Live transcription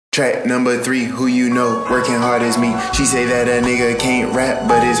Track number 3, who you know, working hard as me. She say that a nigga can't rap,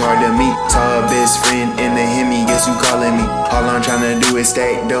 but it's hard to meet. Saw her best friend in the Hemi, guess who calling me? All I'm tryna do is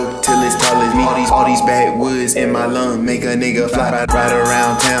stack dope till it's tall as me. All these backwoods in my lung make a nigga fly. Ride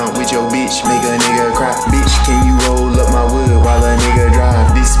around town with your bitch, make a nigga cry. Bitch, can you roll up my wood while a nigga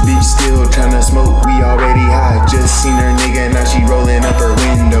drive? This bitch still tryna smoke, we already high. Just seen her nigga, now she rolling up her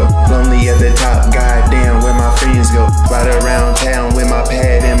window. Lonely at the top, goddamn, where my friends go? Ride around town with my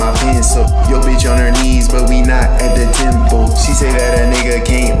pad and my pencil. Yo bitch on her knees, but we not at the temple. She say that a nigga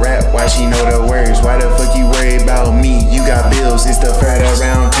can't rap, why she know the words? Why the fuck you worry about me? You got bills, it's the frat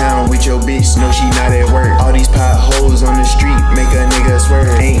around town with your bitch, no she not at work. All these potholes on the street make a nigga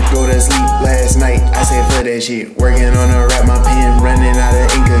swerve. Ain't go to sleep last night, I said fuck that shit. Working on a rap, my pen running out of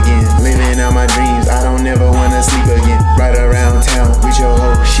ink again. Living out my dreams, I don't never wanna sleep again. Ride around town with your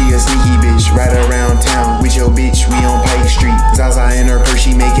hoe, she a sneaky bitch. Ride around town with your bitch, we on Pike Street. Zaza in her purse,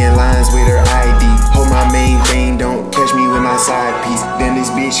 she making lines with her ID. Hold my main thing, don't catch me with my side piece. Then this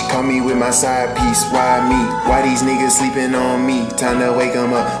bitch call me with my side piece. Why me? Why these niggas sleeping on me? Time to wake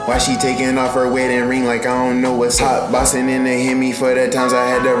them up. Why she taking off her wedding ring like I don't know what's up? Bossing in the Hemi for the times I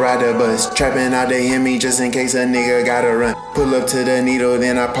had to ride the bus. Trapping out the Hemi just in case a nigga gotta run. Pull up to the needle,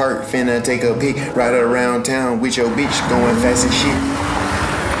 then I park, finna take a pic. Ride around town with your bitch, going fast as shit.